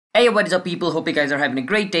Hey, what is up people? Hope you guys are having a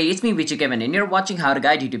great day. It's me, Vichy Kevin, and you're watching How to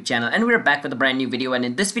Guide YouTube channel, and we're back with a brand new video. And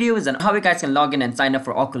in this video is on how you guys can log in and sign up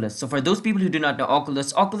for Oculus. So for those people who do not know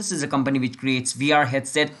Oculus is a company which creates VR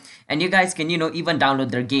headset, and you guys can even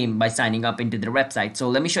download their game by signing up into their website. So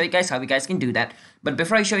let me show you guys how you guys can do that. But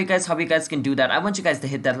before I show you guys how you guys can do that, I want you guys to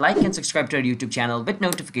hit that like and subscribe to our YouTube channel with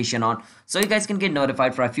notification on, so you guys can get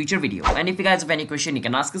notified for our future video. And if you guys have any question, you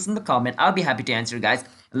can ask us in the comment. I'll be happy to answer you guys.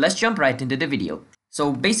 Let's jump right into the video.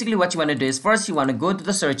 So basically what you want to do is first you want to go to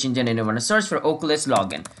the search engine and you want to search for Oculus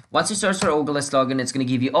login. Once you search for Oculus login, it's going to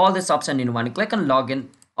give you all this option and you want to click on login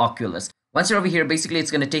Oculus. Once you're over here, basically it's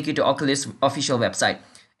going to take you to Oculus official website.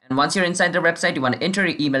 And once you're inside the website, you want to enter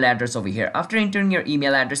your email address over here. After entering your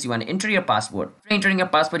email address, you want to enter your password. After entering your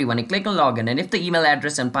password, you want to click on login. And if the email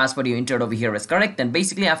address and password you entered over here is correct, then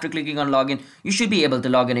basically after clicking on login, you should be able to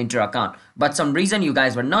log in into your account. But some reason you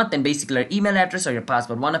guys were not, then basically your email address or your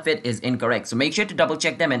password, one of it is incorrect. So make sure to double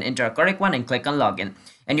check them and enter a correct one and click on login.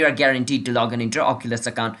 And you are guaranteed to log in into your Oculus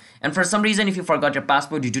account. And for some reason, if you forgot your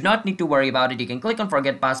password, you do not need to worry about it. You can click on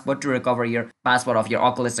forget password to recover your password of your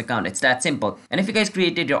Oculus account. It's that simple. And if you guys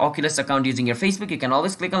created your Oculus account using your Facebook, you can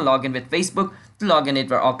always click on login with Facebook to log in with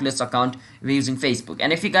your Oculus account using Facebook.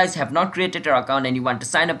 And if you guys have not created your account and you want to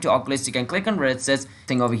sign up to Oculus, you can click on where it says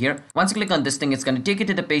thing over here. Once you click on this thing, it's going to take you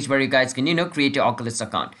to the page where you guys can create your Oculus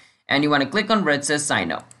account. And you want to click on where it says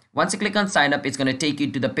sign up. Once you click on sign up, it's going to take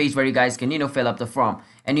you to the page where you guys can fill up the form,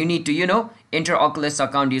 and you need to enter Oculus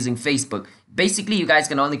account using Facebook. Basically you guys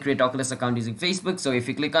can only create Oculus account using Facebook, so if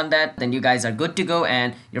you click on that, then you guys are good to go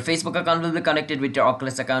and your Facebook account will be connected with your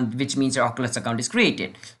Oculus account, which means your Oculus account is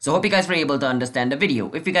created. So hope you guys were able to understand the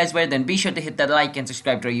video. If you guys were, then be sure to hit that like and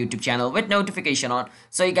subscribe to our YouTube channel with notification on,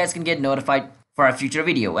 so you guys can get notified for our future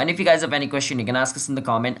video. And if you guys have any question, you can ask us in the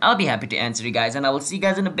comment. I'll be happy to answer you guys, and I will see you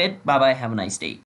guys in a bit. Bye bye, have a nice day.